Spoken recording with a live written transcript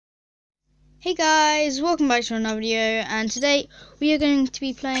Hey guys, welcome back to another video, and today we are going to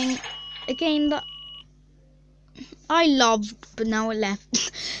be playing a game that I love, but now it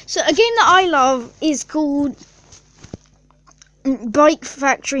left. So a game that I love is called Bike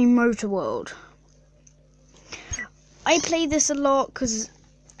Factory Motor World. I play this a lot because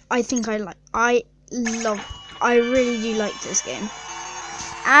I really do like this game.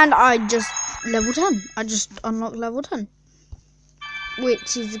 And I just level 10. I just unlocked level 10,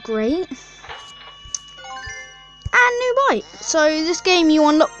 which is great. And new bike. So this game you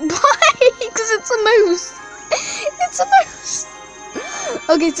unlock bike because it's a moose. It's a moose.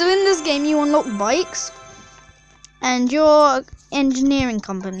 Okay, so in this game you unlock bikes, and you're an engineering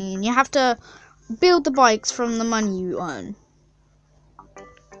company, and you have to build the bikes from the money you earn.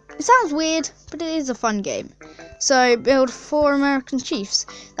 It sounds weird, but it is a fun game. So build 4 American Chiefs.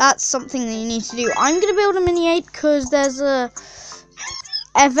 That's something that you need to do. I'm gonna build a Mini 8 because there's a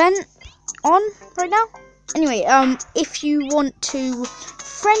event on right now. Anyway, if you want to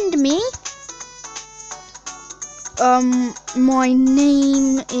friend me, my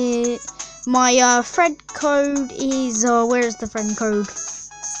name is, my friend code is, where is the friend code?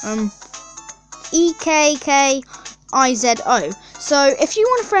 EKKIZO. So if you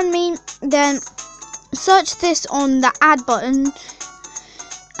want to friend me, then search this on the add button, and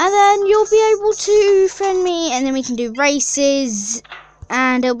then you'll be able to friend me, and then we can do races,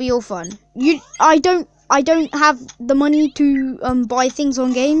 and it'll be all fun. I don't have the money to buy things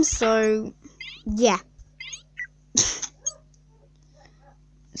on games, so yeah.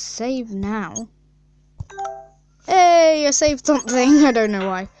 Save now. Hey, I saved something. I don't know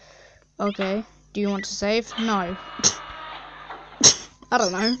why. Okay, do you want to save? No. I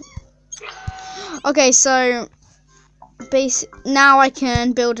don't know. Okay, so now I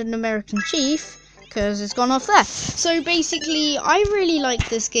can build an American Chief because it's gone off there. So basically, I really like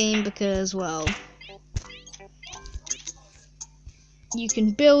this game because, well, you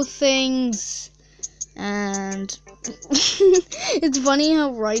can build things, and it's funny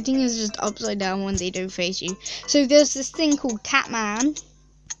how writing is just upside down when they don't face you. So there's this thing called Catman,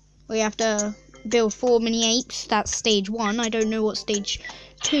 where you have to build 4 mini apes. That's stage 1. I don't know what stage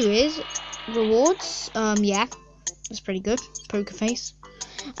 2 is. Rewards, yeah, that's pretty good. Poker face.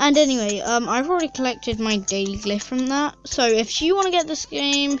 And anyway, I've already collected my daily glyph from that. So if you want to get this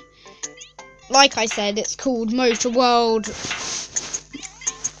game, like I said, it's called Motor World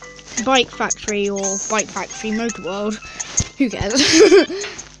Bike Factory, or Bike Factory Motor World. Who cares?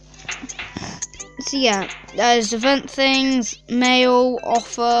 So yeah, there's event things, mail,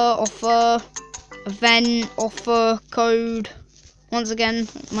 offer, event, offer, code. Once again,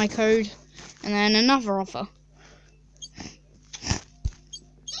 my code, and then another offer.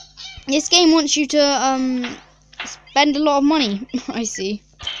 This game wants you to spend a lot of money. I see.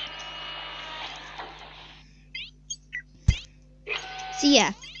 So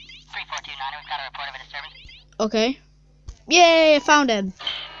yeah. Okay. Yay, I found him.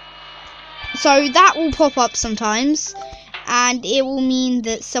 So that will pop up sometimes, and it will mean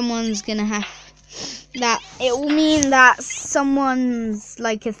that someone's gonna have that. It will mean that someone's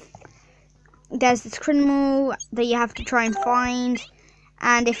like, if there's this criminal that you have to try and find,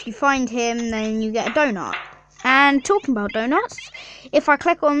 and if you find him, then you get a donut. And talking about donuts, if I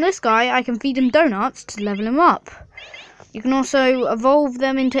click on this guy, I can feed him donuts to level him up. You can also evolve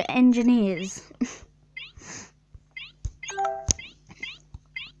them into engineers.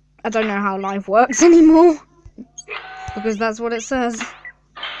 I don't know how life works anymore, because that's what it says.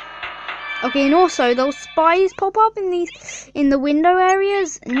 Okay, and also those spies pop up in the window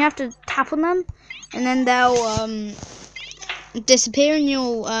areas, and you have to tap on them, and then they'll disappear, and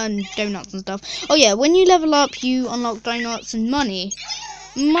you'll earn donuts and stuff. Oh yeah, when you level up, you unlock donuts and money.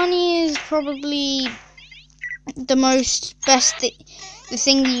 Money is probably the the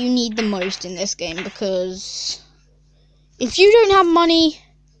thing that you need the most in this game, because if you don't have money,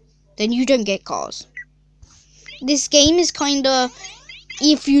 then you don't get cars. This game is kinda,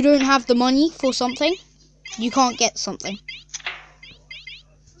 if you don't have the money for something, you can't get something.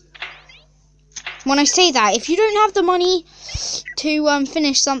 When I say that, if you don't have the money to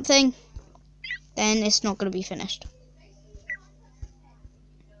finish something, then it's not gonna be finished.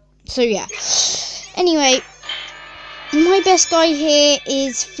 So yeah. Anyway, my best guy here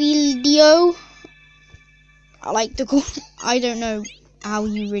is Fieldio. I like to call. I don't know how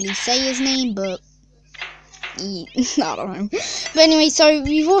you really say his name, but I don't know. But anyway, so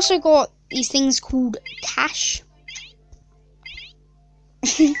we've also got these things called cash,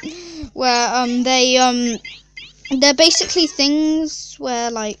 where they're basically things where,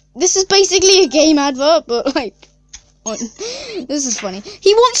 like, this is basically a game advert, but like, this is funny.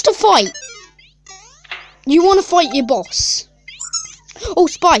 He wants to fight. You want to fight your boss. Oh,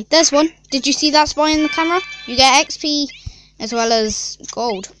 spy. There's one. Did you see that spy in the camera? You get XP as well as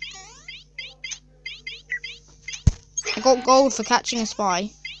gold. I got gold for catching a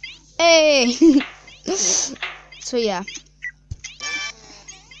spy. Hey! So, yeah.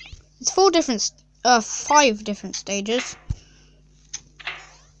 It's 5 different stages.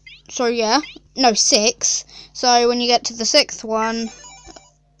 So, yeah. No, 6. So, when you get to the 6th one...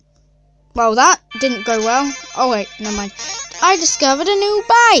 Well, that didn't go well. Oh, wait. Never mind. I discovered a new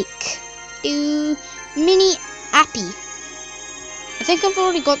bike. Mini Appy. I think I've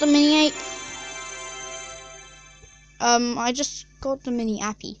already got the Mini Ape. I just got the Mini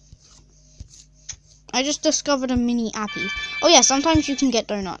Appy. I just discovered a Mini Appy. Oh yeah, sometimes you can get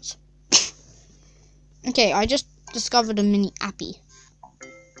donuts. Okay, I just discovered a Mini Appy.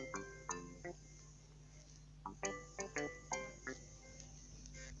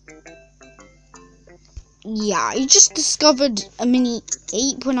 Yeah, I just discovered a Mini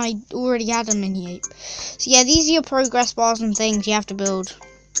Ape when I already had a Mini Ape. So yeah, these are your progress bars and things you have to build.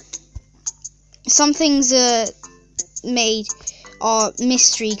 Some things are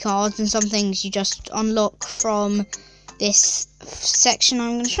mystery cards, and some things you just unlock from this section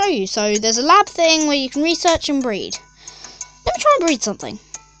I'm going to show you. So there's a lab thing where you can research and breed. Let me try and breed something.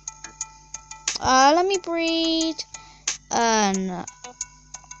 Let me breed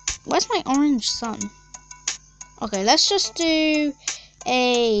where's my orange sun? Okay, let's just do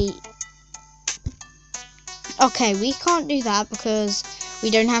okay, we can't do that because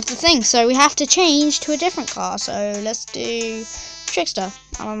we don't have the thing, so we have to change to a different car. So let's do Trickster.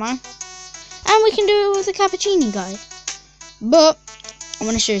 I don't know. And we can do it with the Cappuccini guy. But I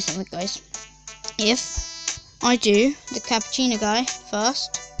want to show you something, guys. If I do the Cappuccino guy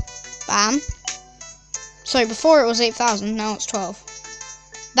first, bam. So before it was 8,000, now it's 12.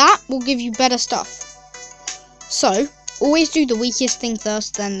 That will give you better stuff. So always do the weakest thing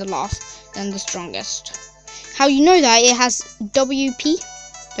first, then the last, then the strongest. How you know that? It has WP.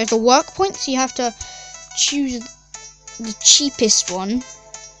 There's a work point, so you have to choose the cheapest one.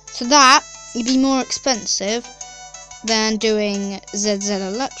 So that would be more expensive than doing ZZ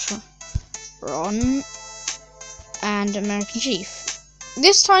Electron and American Chief.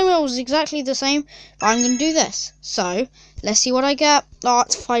 This time it was exactly the same, but I'm going to do this. So, let's see what I get. Oh,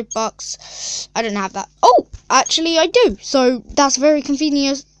 it's $5. I don't have that. Oh, actually I do. So, that's very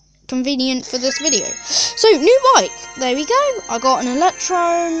convenient for this video. So, new bike. There we go. I got an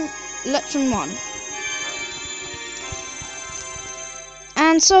Electron 1.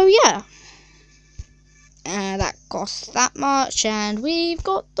 And so, yeah. That costs that much, and we've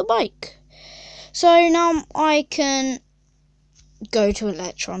got the bike. So, now I can go to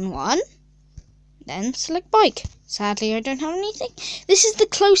Electron 1, then select bike. Sadly, I don't have anything. This is the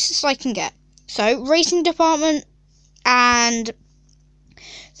closest I can get. So, racing department and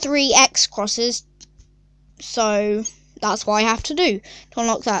 3 X crosses. So, that's what I have to do to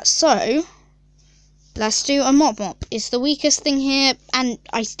unlock that. So, let's do a mop. It's the weakest thing here, and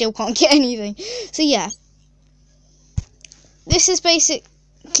I still can't get anything. So, yeah. This is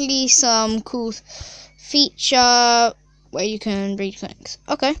basically some cool feature where you can breed things.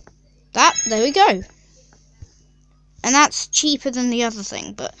 Okay. There we go. And that's cheaper than the other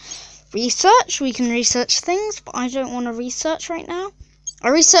thing. But research, we can research things, but I don't want to research right now. I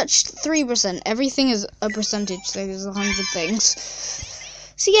researched 3%. Everything is a percentage, so there's 100 things.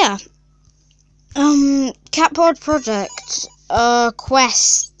 So yeah. Catpod project.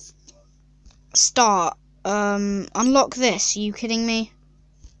 Quest. Start. Unlock this. Are you kidding me?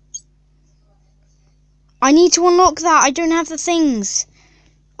 I need to unlock that. I don't have the things.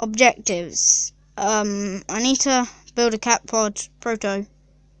 Objectives. I need to build a Catpod proto,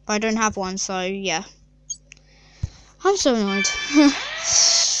 but I don't have one, so yeah. I'm so annoyed.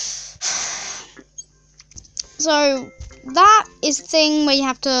 So that is the thing where you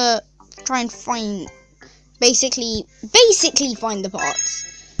have to try and find, basically find the parts.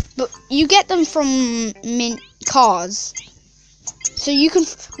 But you get them from cars. So you can,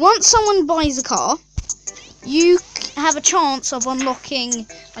 once someone buys a car, you have a chance of unlocking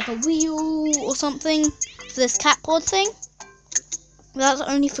like a wheel or something for this Catpod thing. That's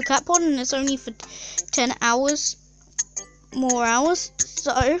only for Catpod, and it's only for 10 hours. More hours.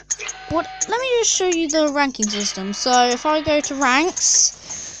 So, let me just show you the ranking system. So, if I go to ranks,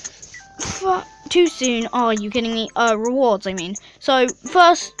 too soon. Oh, are you kidding me? Rewards, I mean. So,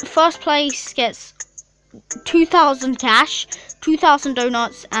 first place gets 2,000 cash, 2,000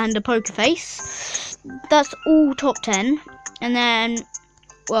 donuts, and a poker face. That's all top 10. And then,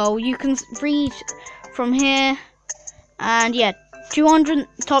 well, you can read from here. And yeah,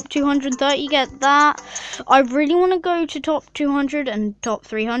 top 230, get that. I really want to go to top 200 and top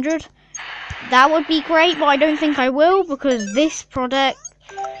 300. That would be great, but I don't think I will because this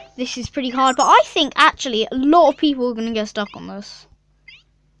is pretty hard. But I think actually a lot of people are going to get stuck on this.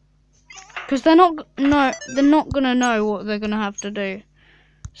 Because they're not going to know what they're going to have to do.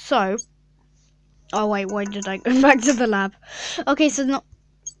 So, oh wait, why did I go back to the lab? Okay, so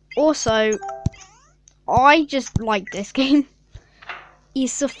also, I just like this game.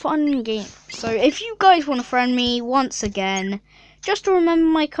 It's a fun game. So if you guys want to friend me once again, just to remember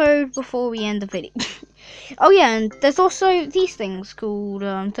my code before we end the video. Oh yeah, and there's also these things called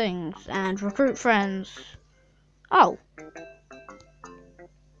things and recruit friends. Oh.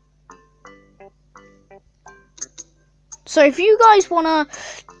 So if you guys want to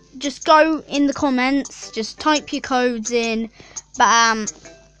just go in the comments, just type your codes in, bam,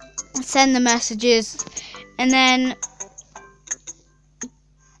 send the messages, and then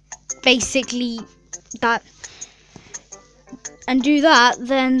basically that, and do that,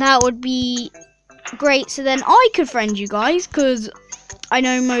 then that would be great. So then I could friend you guys, because I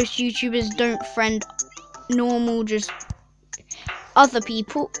know most YouTubers don't friend normal, just other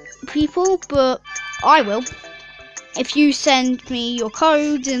people, but I will. If you send me your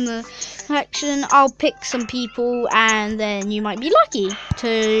codes in the section, I'll pick some people, and then you might be lucky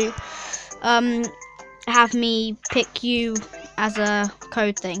to have me pick you as a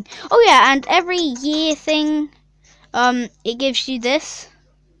code thing. Oh yeah, and every year thing, it gives you this,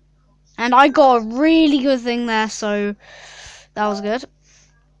 and I got a really good thing there, so that was good.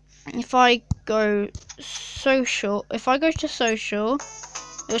 If I go to social,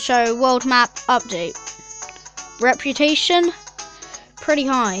 it'll show world map update. Reputation, pretty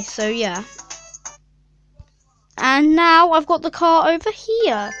high, so yeah. And now I've got the car over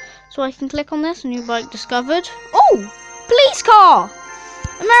here, so I can click on this, new bike discovered. Oh, police car,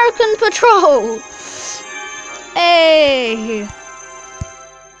 American Patrol. Hey,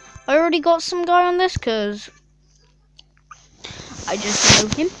 I already got some guy on this because I just know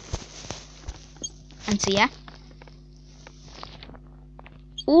him. And so yeah,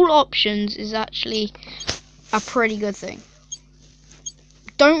 all options is actually a pretty good thing.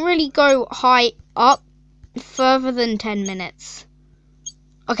 Don't really go high up further than 10 minutes.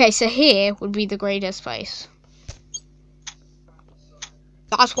 Okay, so here would be the greatest place.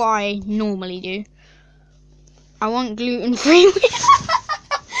 That's what I normally do. I want gluten-free wheels.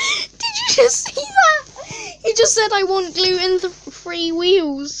 Did you just see that? He just said I want gluten-free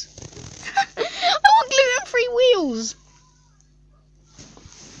wheels. I want gluten-free wheels.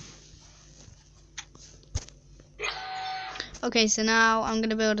 Okay, so now I'm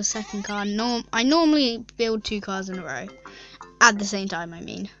going to build a second car. I normally build 2 cars in a row. At the same time, I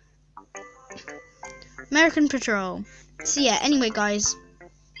mean. American Patrol. So yeah, anyway guys.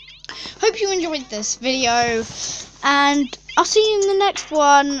 Hope you enjoyed this video. And I'll see you in the next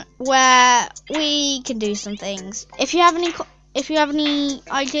one where we can do some things. If you have any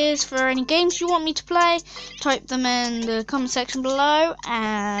ideas for any games you want me to play, type them in the comment section below.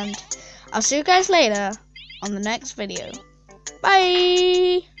 And I'll see you guys later on the next video.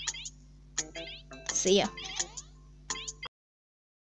 Bye. See ya.